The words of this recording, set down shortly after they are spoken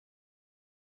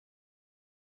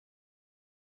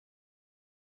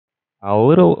A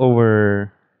little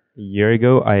over a year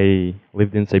ago, I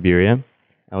lived in Siberia.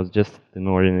 I was just an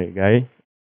ordinary guy,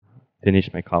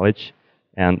 finished my college,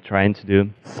 and trying to do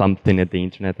something at the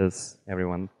internet as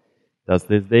everyone does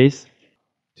these days.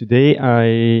 Today,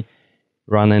 I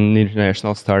run an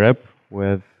international startup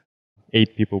with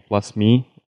 8 people plus me.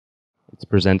 It's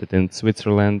presented in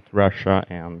Switzerland, Russia,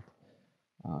 and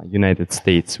United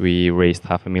States. We raised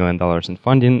 $500,000 in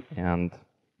funding, and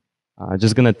I'm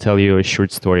just going to tell you a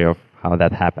short story of how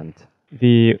that happened.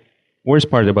 The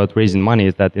worst part about raising money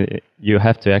is that you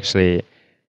have to actually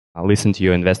listen to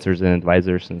your investors and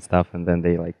advisors and stuff, and then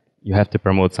you have to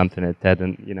promote something at TED,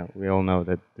 and we all know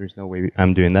that there's no way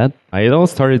I'm doing that. It all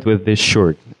started with this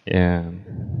short.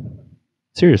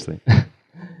 Seriously.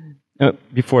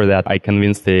 Before that, I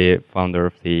convinced the founder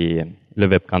of the Le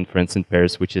Web conference in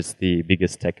Paris, which is the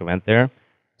biggest tech event there,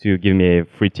 to give me a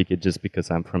free ticket just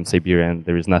because I'm from Siberia and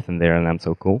there is nothing there and I'm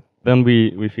so cool. Then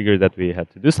we figured that we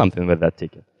had to do something with that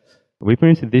ticket. We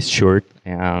printed this shirt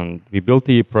and we built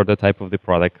the prototype of the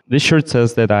product. This shirt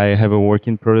says that I have a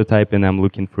working prototype and I'm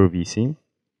looking for VC.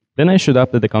 Then I showed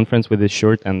up at the conference with this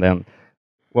shirt and then,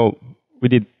 we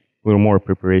did a little more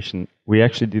preparation. We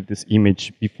actually did this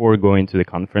image before going to the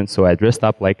conference, so I dressed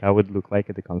up like I would look like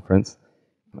at the conference.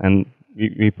 And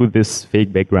we put this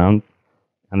fake background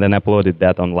and then uploaded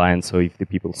that online, so if the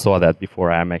people saw that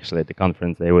before I'm actually at the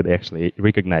conference, they would actually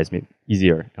recognize me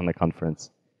easier on the conference.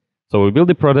 So we built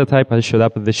the prototype, I showed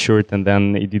up with the shirt, and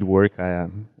then it did work.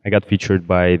 I got featured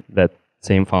by that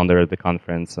same founder at the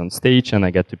conference on stage, and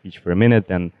I got to pitch for a minute,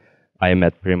 and I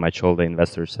met pretty much all the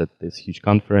investors at this huge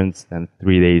conference. Then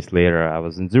 3 days later, I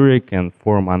was in Zurich, and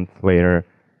 4 months later,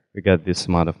 we got this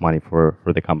amount of money for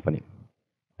the company.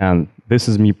 And this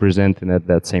is me presenting at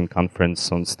that same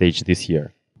conference on stage this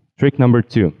year. Trick number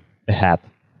 2, a hat.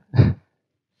 It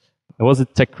was a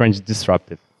TechCrunch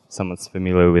Disruptive. Someone's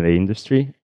familiar with the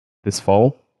industry. This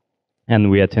fall. And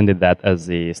we attended that as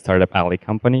a Startup Alley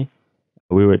company.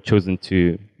 We were chosen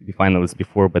to be finalists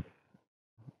before, but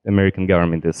the American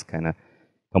government is kind of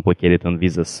complicated on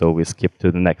visas, so we skipped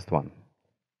to the next one.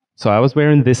 So I was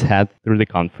wearing this hat through the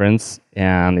conference,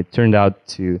 and it turned out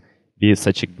to be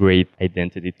such a great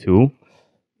identity tool.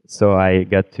 So I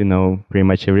got to know pretty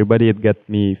much everybody. It got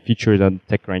me featured on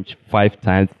TechCrunch 5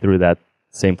 times through that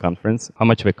same conference. How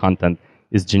much of the content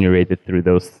is generated through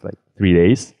those 3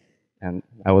 days? And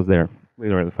I was there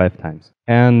literally 5 times.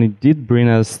 And it did bring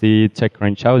us the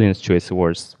TechCrunch Audience Choice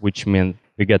Awards, which meant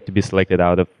we got to be selected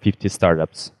out of 50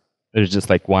 startups. There's just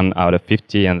 1 out of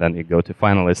 50, and then you go to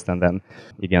finalists, and then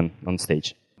again on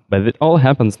stage. But it all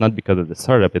happens not because of the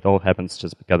startup, it all happens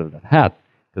just because of that hat,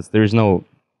 because there's no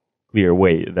clear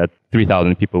way that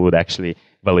 3,000 people would actually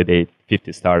validate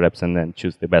 50 startups and then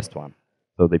choose the best one.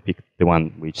 So they pick the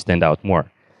one which stand out more.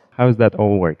 How does that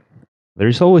all work?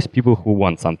 There's always people who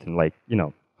want something,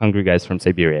 hungry guys from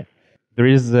Siberia. There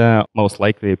is most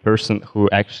likely a person who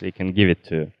actually can give it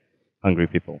to hungry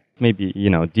people. Maybe,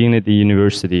 dean at the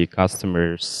university,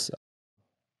 customers,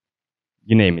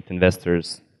 you name it,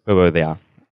 investors, whoever they are.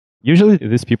 Usually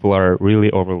these people are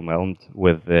really overwhelmed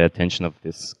with the attention of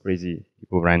these crazy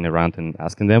people running around and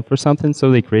asking them for something, so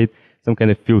they create some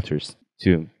kind of filters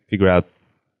to figure out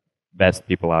best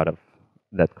people out of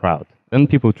that crowd. Then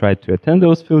people try to attend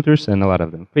those filters, and a lot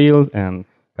of them fail, and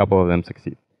a couple of them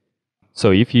succeed.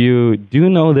 So if you do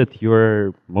know that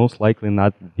you're most likely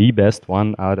not the best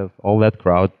one out of all that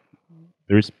crowd,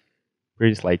 there's a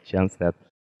pretty slight chance that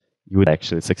you would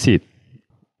actually succeed.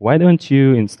 Why don't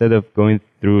you, instead of going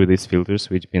through these filters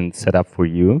which have been set up for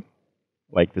you,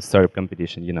 like the startup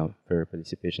competition, fair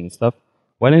participation and stuff,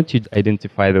 why don't you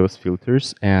identify those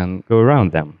filters and go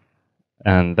around them?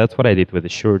 And that's what I did with the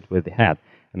shirt, with the hat.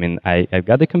 I mean, I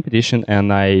got the competition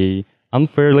and I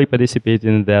unfairly participated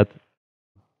in that,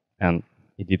 and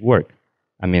it did work.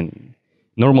 I mean,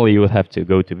 normally you would have to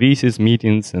go to VCs,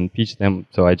 meetings, and pitch them.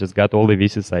 So I just got all the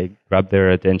VCs, I grabbed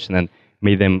their attention and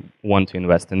made them want to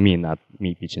invest in me, not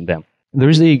me pitching them.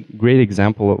 There's a great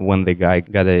example of when the guy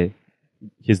got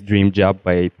his dream job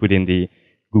by putting the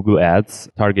Google ads,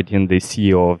 targeting the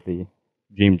CEO of the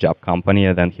dream job company,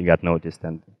 and then he got noticed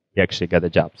and he actually got a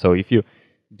job. So if you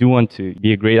do want to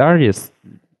be a great artist,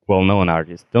 well-known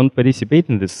artist, don't participate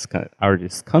in this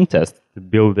artist contest to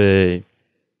build a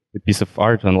piece of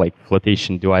art on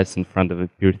flotation device in front of a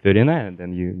Pier 39, and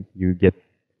then you get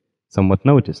somewhat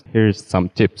noticed. Here's some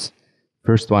tips.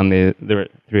 First one is, there are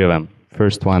 3 of them.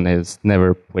 First one is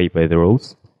never play by the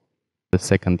rules. The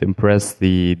second, impress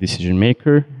the decision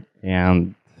maker.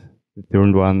 And the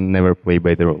third one, never play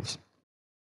by the rules.